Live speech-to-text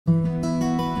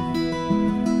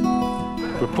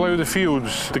plough the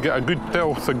fields to get a good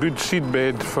tilth, a good seed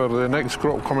bed for the next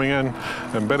crop coming in,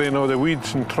 and burying all the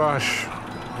weeds and trash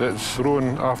that's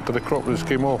grown after the crop has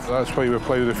came off. That's why we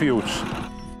plough the fields.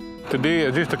 Today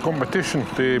it's just a competition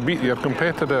to beat your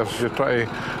competitors. You try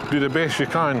to do the best you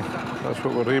can. That's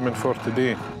what we're aiming for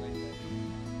today.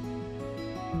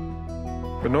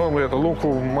 But normally at the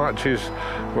local matches,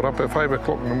 we're up at 5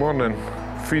 o'clock in the morning,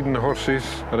 feeding the horses,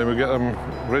 and then we get them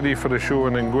ready for the show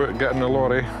and then go out, get in the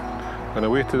lorry and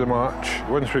away to the match.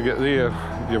 Once we get there,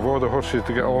 you have all the horses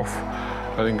to get off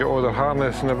and then get all their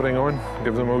harness and everything on,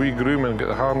 give them a wee groom and get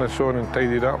the harness on and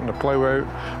tidied up and the plough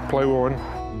out, plough on.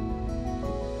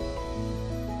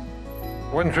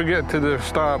 Once we get to the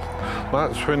start,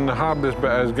 that's when the hardest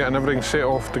bit is getting everything set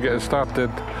off to get it started,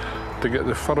 to get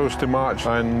the furrows to match,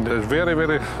 and there's very,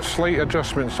 very slight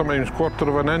adjustments, sometimes 1/4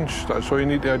 of an inch, that's all you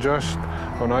need to adjust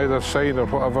on either side or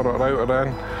whatever, or out or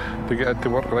in, to get it to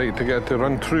work right, to get it to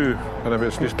run through. And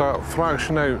if you start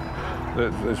fraction out,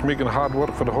 it's making hard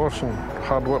work for the horse and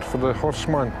hard work for the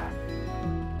horseman.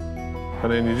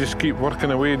 And then you just keep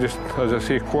working away, just as I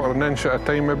say, 1/4 an inch at a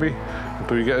time maybe,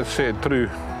 until you get it set through,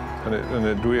 and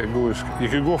the way it goes. You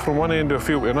could go from one end of a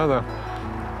field to another,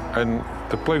 and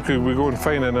the plough could be going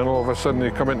fine, and then all of a sudden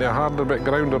you come into a harder bit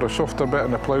ground or a softer bit,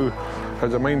 and the plough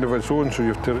has a mind of its own, so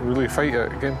you have to really fight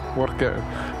it again, work it,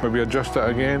 maybe adjust it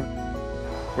again.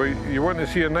 Well, you want to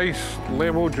see a nice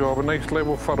level job, a nice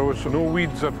level furrow, so no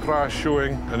weeds or trash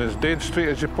showing, and as dead straight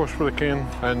as you possibly can.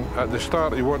 And at the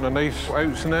start you want a nice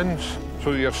outs and ins,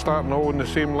 so that you're starting all in the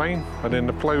same line, and then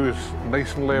the plough is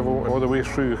nice and level all the way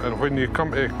through. And when you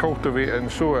come to cultivate it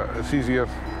and sow it, it's easier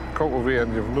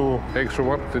cultivating, you've no extra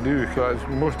work to do. So it's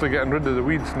mostly getting rid of the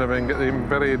weeds and everything, get them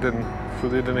buried and so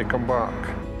they didn't come back.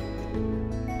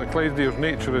 The Clydesdale's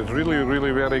nature is really,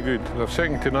 really very good. They're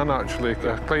second to none actually.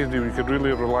 The Clydesdale, you could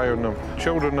really rely on them.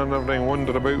 Children and everything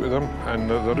wander about with them, and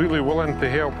they're really willing to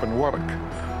help and work.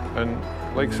 And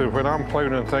like so, when I'm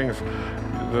ploughing and things,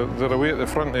 they're away at the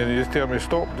front end, you just tell me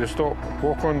stop, they stop,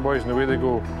 walk on boys, and away they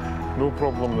go. No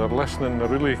problem, they're listening, they're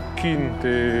really keen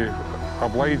to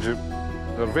oblige you.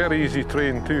 They're very easy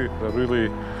trained too. They're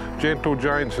really gentle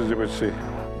giants, as you would say.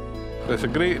 It's a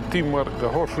great teamwork. The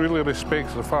horse really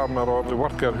respects the farmer or the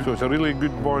worker, so it's a really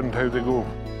good bond how they go.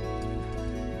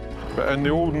 But in the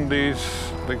olden days,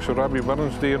 like Sir Rabbie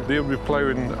Burns' day, they'd be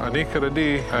ploughing an acre a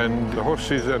day, and the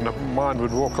horses and the man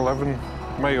would walk 11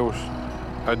 miles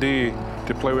a day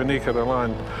to plough an acre of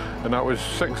land, and that was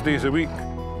 6 days a week.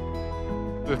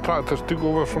 The tractors took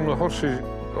over from the horses.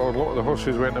 A lot of the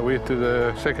horses went away to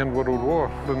the Second World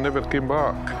War and never came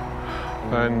back.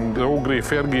 And the old grey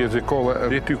Fergie, as they call it,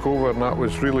 they took over, and that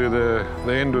was really the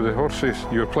end of the horses.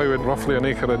 You were ploughing roughly an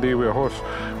acre a day with a horse,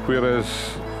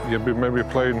 whereas you'd be maybe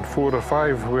ploughing 4 or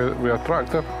 5 with a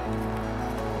tractor,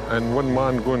 and one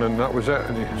man going, and that was it.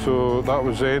 So that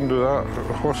was the end of that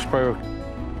horsepower.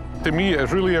 To me,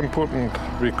 it's really important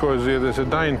because there's a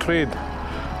dying trade.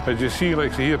 As you see,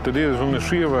 like here today, there's only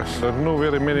 3 of us. There's not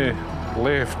very many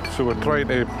left, so we're trying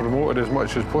to promote it as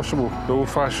much as possible. The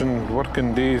old-fashioned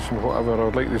working days and whatever,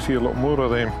 I'd like to see a lot more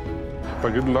of them.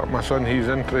 But good luck, my son, he's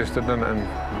interested in it, and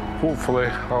hopefully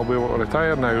I'll be able to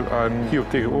retire now and he'll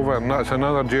take it over, and that's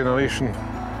another generation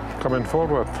coming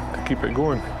forward to keep it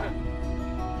going.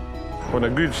 On a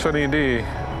good sunny day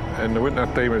in the winter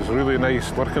time, it's really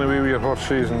nice working away with your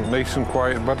horses and nice and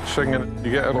quiet, birds singing.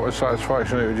 You get a lot of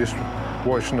satisfaction out of just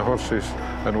watching the horses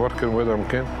and working with them,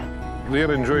 Ken.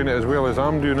 They're enjoying it as well as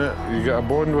I'm doing it. You get a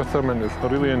bond with them and they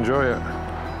really enjoy it.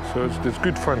 So it's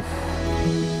good fun.